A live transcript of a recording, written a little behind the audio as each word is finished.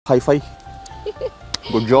High five.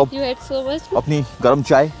 Good job. You had so much. अपनी गरम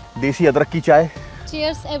चाय, देसी अदरक की चाय.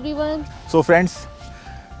 Cheers, everyone. So friends,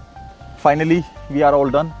 finally we are all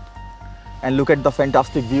done, and look at the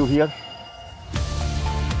fantastic view here.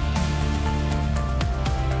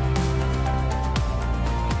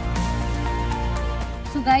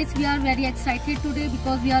 So guys, we are very excited today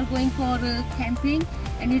because we are going for camping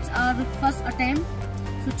and it's our first attempt.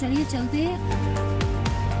 So चलिए चलते हैं.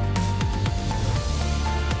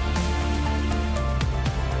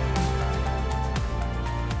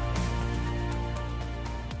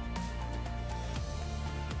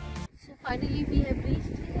 So finally we have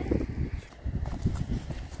reached here.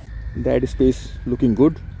 That space looking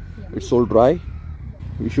good. Yeah. It's all dry.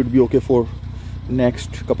 We should be okay for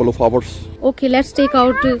next couple of hours. Okay, let's take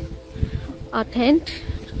out our tent.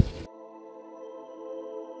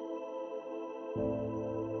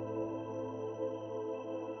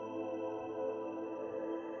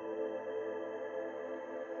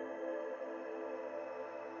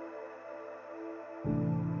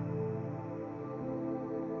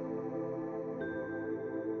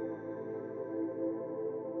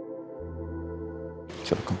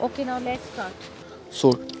 Okay, now let's start.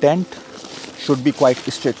 So tent should be quite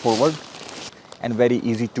straightforward and very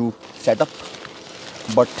easy to set up,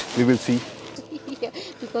 but we will see. Yeah,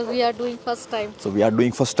 because we are doing first time. So we are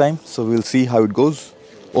doing first time, so we'll see how it goes.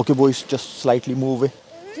 Okay boys, just slightly move away.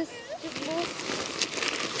 Just move.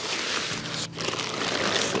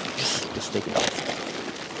 Just take it out.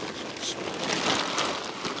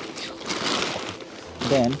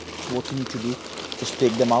 Then what you need to do, just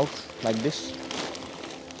take them out like this.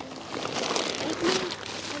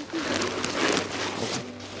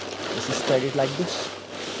 Just spread it like this.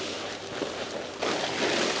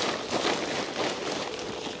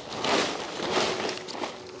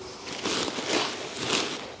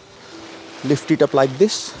 Lift it up like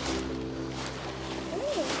this.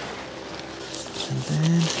 And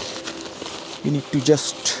then we need to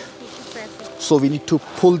just, so we need to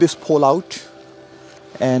pull this pole out,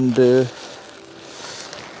 and we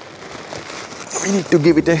need to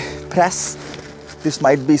give it a press. This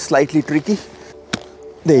might be slightly tricky.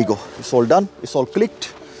 There you go, it's all done, it's all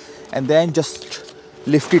clicked. And then just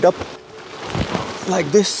lift it up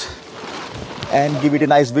like this and give it a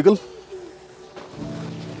nice wiggle.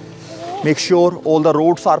 Make sure all the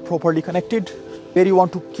rods are properly connected. Where you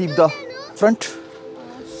want to keep the front?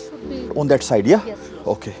 Should be on that side, yeah? Yes.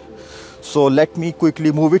 Okay. So let me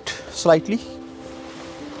quickly move it slightly.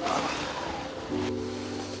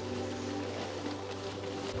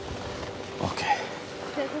 Okay.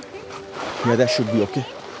 Yeah, that should be okay.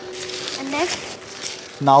 And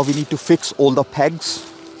next? Now we need to fix all the pegs.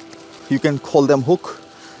 You can call them hook.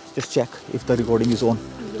 Just check if the recording is on,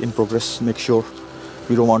 in progress. Make sure.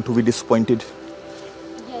 We don't want to be disappointed.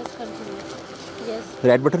 Yes, continue. Yes.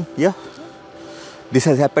 Red button, yeah. This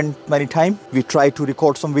has happened many times. We try to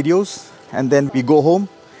record some videos and then we go home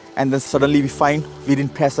and then suddenly we find we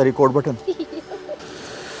didn't press the record button.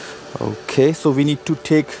 Okay, so we need to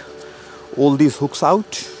take all these hooks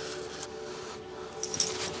out.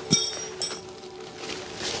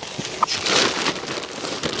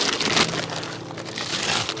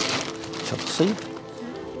 See?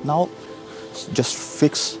 Now just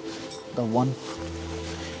fix the one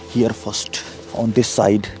here first on this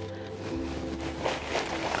side.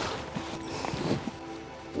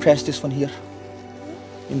 Press this one here,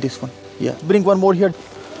 in this one. Yeah, bring one more here.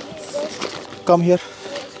 Come here.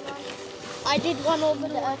 I did one over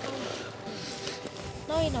there.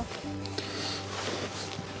 No, enough.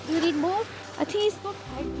 Do you need more? I think it's not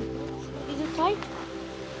tight. Is it tight?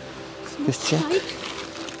 Just check. Tight.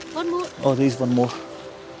 One more. Oh, there is one more.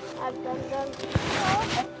 I've done.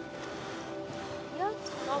 Yeah,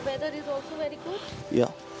 now weather is also very good.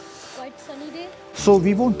 Yeah. Quite sunny day. So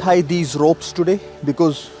we won't tie these ropes today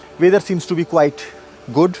because weather seems to be quite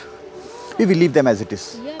good. We will leave them as it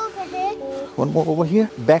is. Yeah. One more over here.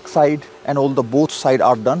 Back side and all the both side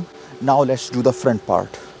are done. Now let's do the front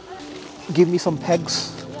part. Give me some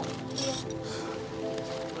pegs.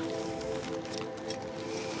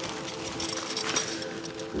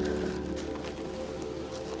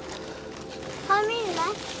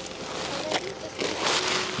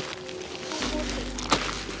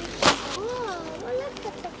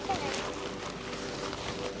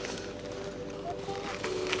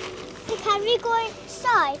 Can we go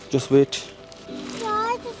inside? Just wait.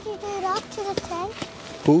 Why did you do that to the tent?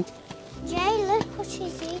 Who? Jay, look what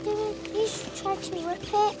she's doing. He's trying to rip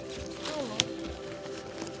it.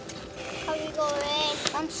 Can we go in?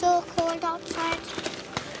 I'm so cold outside.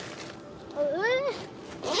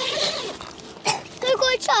 Can we go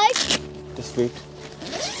inside? Just wait.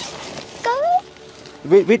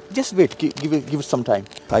 Wait, just wait. Give it some time.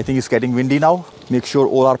 I think it's getting windy now. Make sure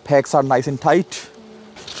all our pegs are nice and tight.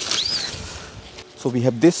 So we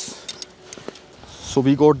have this. So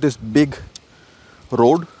we got this big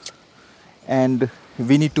road, and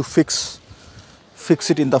we need to fix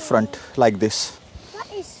it in the front like this.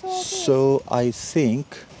 That is so big. So I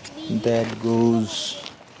think that goes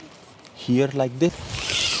here like this.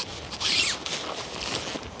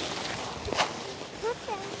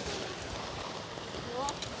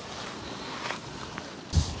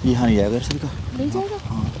 ये यहाँ नहीं जाएगा सरिका? नहीं जाएगा?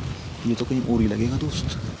 हाँ, ये तो कहीं और ही लगेगा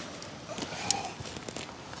दोस्त.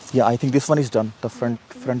 Yeah, I think this one is done. The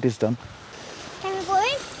front is done. Can we go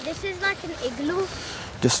in? This is like an igloo.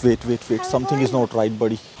 Just wait. Something is not right,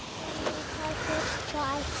 buddy.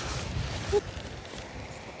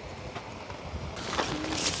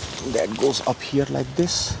 That goes up here like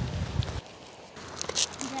this.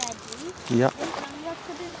 Daddy, Yeah, I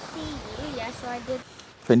couldn't see you. Yeah, so I did.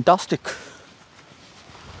 fantastic.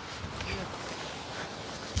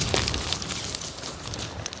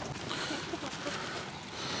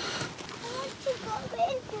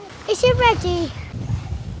 Is it ready?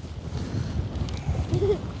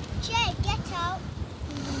 Jay, get out.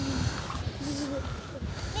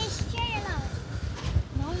 Miss Jay allowed.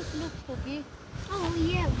 Now it looks okay. Oh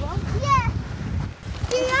yeah, well, yeah.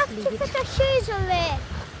 You have to put the shoes on it.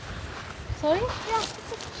 Sorry? You have to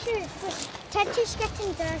put the shoes, but tent is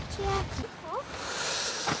getting dirtier.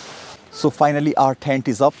 So finally our tent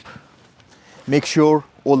is up. Make sure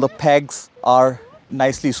all the pegs are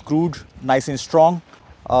nicely screwed, nice and strong.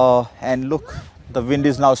 And look, the wind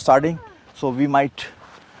is now starting. So we might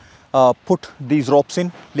put these ropes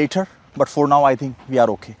in later. But for now, I think we are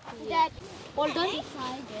okay. Dad, All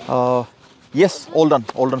done? Yes, all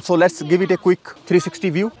done. So let's give it a quick 360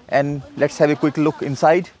 view and let's have a quick look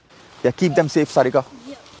inside. Yeah, keep them safe, Sarika.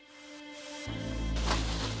 Yeah.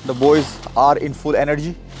 The boys are in full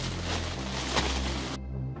energy.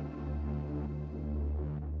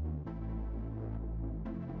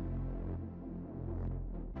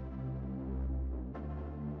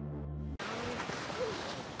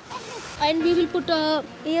 And we will put a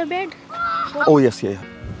air bed. Oh yes, yeah.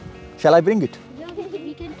 Shall I bring it? Yeah,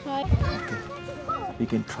 we can try. We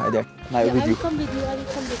can try that. Now Yeah, with I you. will come with you. I will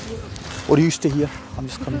come with you. Or you stay here. I'm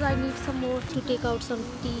just coming. Because I need some more to take out some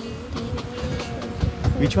tea.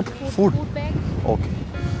 Which one? Food. Food bag. Okay.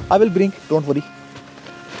 I will bring. Don't worry.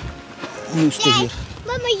 You stay here.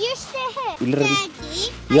 Mama, you stay here. Ilari. Daddy,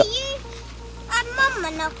 Yeah. are you and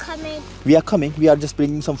Mama not coming? We are coming. We are just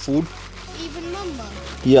bringing some food. Even Mama?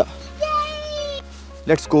 Yeah. Yay!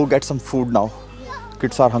 Let's go get some food now.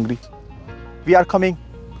 Kids are hungry. We are coming.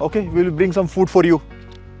 Okay. We will bring some food for you.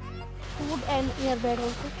 Food and air bed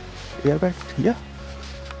also. Air bed? Yeah.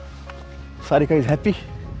 Sarika is happy.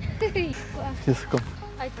 Just come.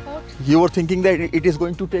 I thought, You were thinking that it is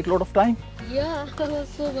going to take a lot of time? yeah, I was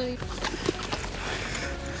so worried.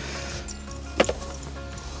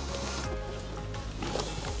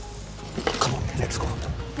 Come on, let's go.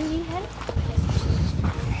 Do you help?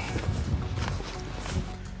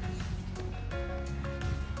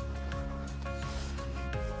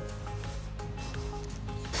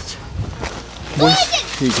 Boys,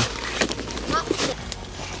 here you go.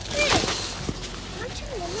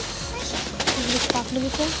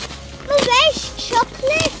 Where's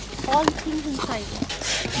chocolate? All things inside.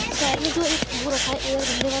 So ये जो एक वो रखा है air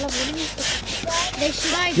भरने वाला वो नहीं है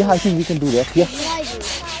Should I Yeah, I think we can do that. Yeah. Should I do?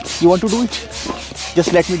 You want to do it?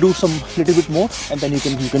 Just let me do some little bit more and then you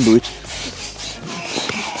can do it.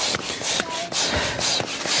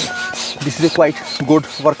 This is a quite good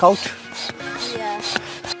workout. Yeah.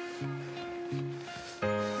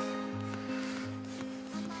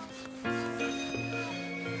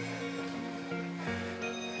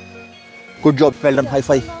 Good job, well done, high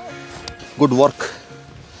five. Good work.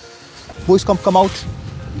 Boys, come out.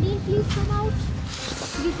 Neil, please come out.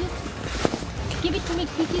 Give it to me.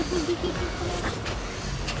 Be careful. Be careful.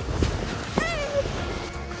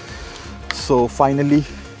 So finally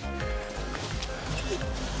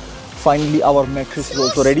our mattress is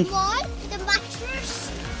also ready. Small, the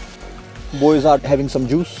mattress. Boys are having some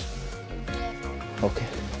juice. Okay.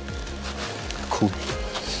 Cool.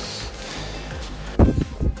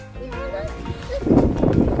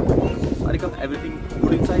 Sarika, everything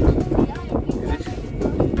good inside? Is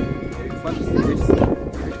it fun? Is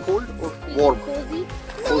it cold or warm? Cozy.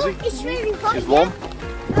 Cozy? It's very hot. It's warm?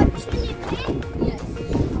 Actually, Yes.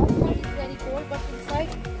 Outside is very cold, but inside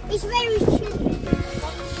it's very chilly.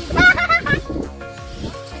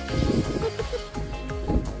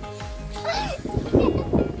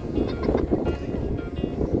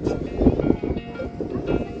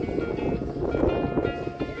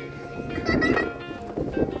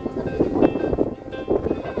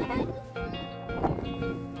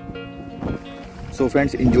 So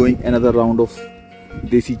friends, enjoying another round of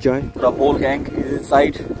desi chai. The whole gang is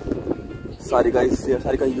inside. Sarika is here.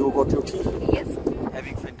 Sarika, you got your tea? Yes.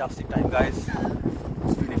 Having fantastic time, guys.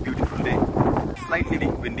 It's been a beautiful day. Slightly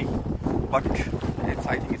windy, but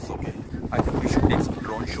I think it's okay. I think we should take some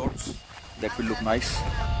drone shots. That will look nice.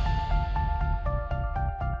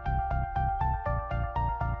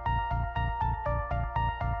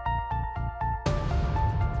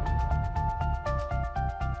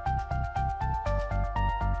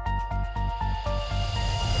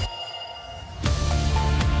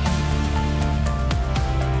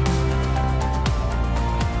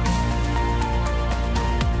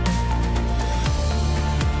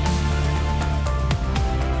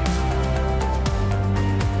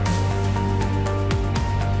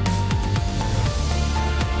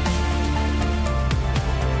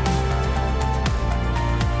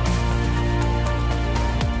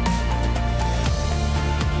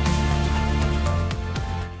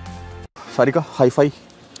 Sarika, high five.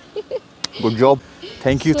 Good job.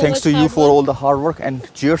 Thank you. So Thanks to much you hard for work. all the hard work and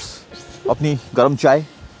cheers. Apni garam chai,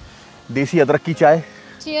 desi adrak ki chai.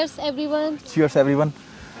 Cheers, everyone. Cheers, everyone.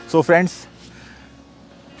 So friends,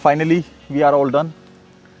 finally we are all done,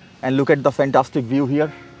 and look at the fantastic view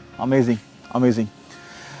here. Amazing, amazing.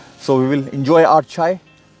 So we will enjoy our chai,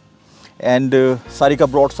 and Sarika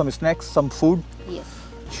brought some snacks, some food. Yes.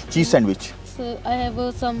 Cheese sandwich. So I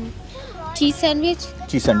have some cheese sandwich.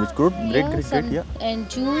 Cheese sandwich, good. Great, Yeah, great, some, great. Yeah. and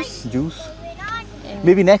juice. Juice. And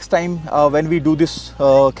Maybe next time when we do this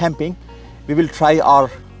camping, we will try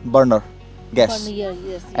our burner gas, paneer,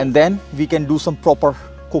 yes. and then we can do some proper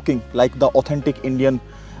cooking, like the authentic Indian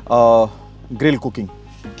grill cooking.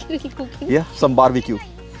 grill cooking. Yeah, some barbecue.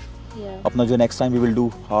 Yeah. अपना जो next time we will do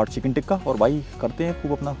hard chicken tikka, और भाई करते हैं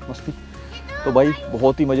खूब अपना मस्ती. तो भाई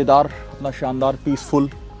बहुत ही मजेदार, अपना शानदार, पीसफुल,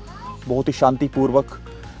 बहुत ही शांतिपूर्वक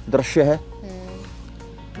दृश्य है.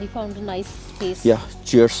 We found a nice place. Yeah,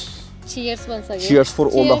 cheers. Cheers once again. Cheers for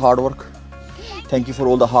all the Cheers. hard work. Thank you for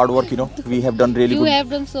all the hard work. You know, we have done really You good. have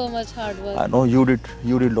done so much hard work. I know you did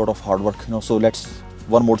a lot of hard work. You know, so let's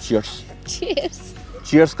one more cheers. Cheers.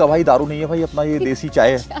 Cheers का भाई दारू नहीं है भाई, अपना ये देसी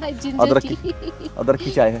चाय है. Chai, ginger अदरक tea. की अदरक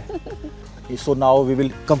की चाय है. So now we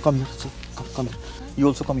will come here. So come here. You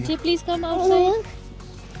also come here. Jay, please come outside.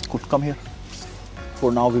 Good, come here.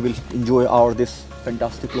 For now we will enjoy our this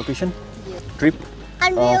fantastic location, Yes. trip,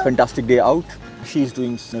 And we'll- fantastic day out. She's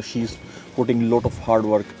doing, you know, she's putting a lot of hard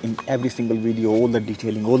work in every single video, all the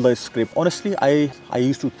detailing, all the script. Honestly, I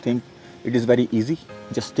used to think it is very easy.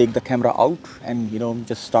 Just take the camera out and, you know,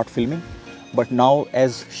 just start filming. But now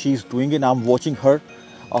as she's doing it, I'm watching her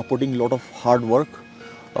putting a lot of hard work.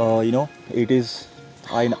 You know, it is,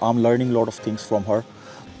 I'm learning a lot of things from her.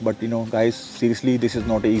 But you know, guys, seriously, this is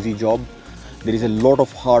not an easy job. There is a lot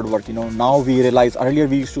of hard work. You know, now we realize, earlier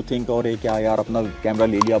we used to think, और क्या यार अपना camera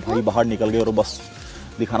ले लिया भाई, बाहर निकल गए और बस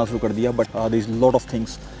दिखाना शुरू कर दिया. But there is a lot of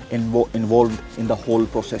things involved in the whole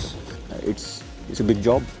process. It's a big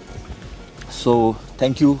job. So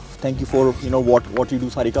thank you for, you know, what you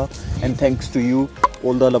do, Sarika, and thanks to you,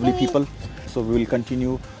 all the lovely people. So we will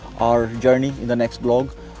continue our journey in the next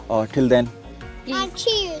vlog. Till then, And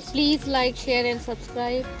cheers. Please like, share, and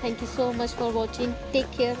subscribe. Thank you so much for watching. Take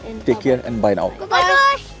care and take care and bye now.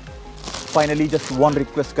 Bye. Finally, just one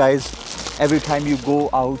request, guys. Every time you go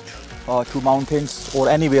out to mountains or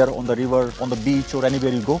anywhere on the river, on the beach, or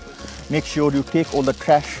anywhere you go, make sure you take all the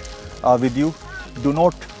trash with you. Do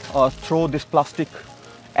not throw this plastic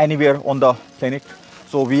anywhere on the planet.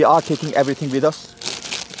 So we are taking everything with us.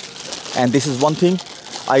 And this is one thing.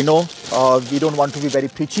 I know we don't want to be very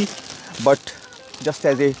preachy, but just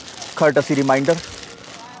as a courtesy reminder,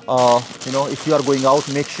 you know, if you are going out,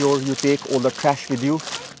 make sure you take all the trash with you.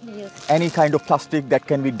 Yes. Any kind of plastic that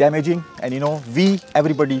can be damaging, and you know,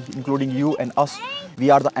 everybody, including you and us,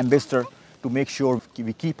 we are the ambassador to make sure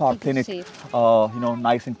we keep our Keep it planet, safe. you know,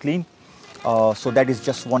 nice and clean. So that is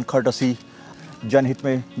just one courtesy, Janhit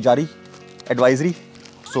mein jari advisory.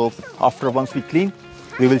 So once we clean,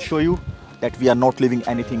 we will show you that we are not leaving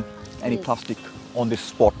any Yes. plastic on this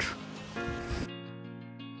spot.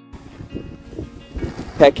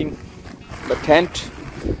 Packing the tent,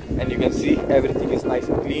 and you can see everything is nice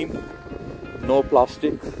and clean. No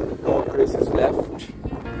plastic, no traces left,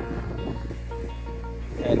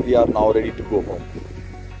 and we are now ready to go home.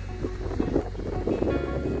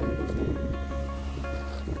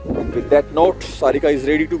 And with that note, Sarika is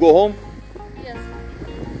ready to go home. Yes.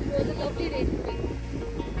 It was a lovely day today.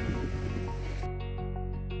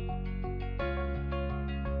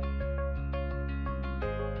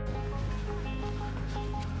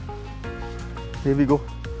 Here we go.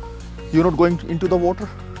 You're not going into the water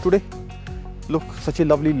today? Look, such a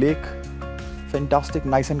lovely lake, Fantastic,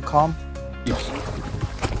 nice and calm. Yes.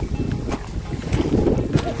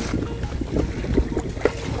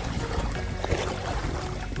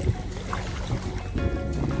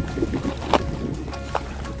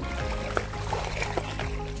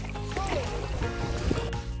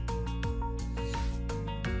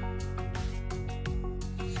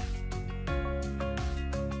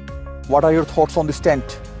 What are your thoughts on this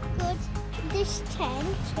tent? Good. This tent,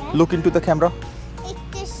 yeah. Look into the camera.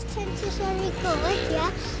 This tent is very good,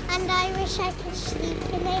 yeah. And I wish I could sleep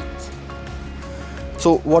in it.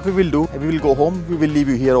 So what we will do, we will go home, we will leave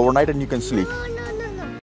you here overnight and you can sleep. No,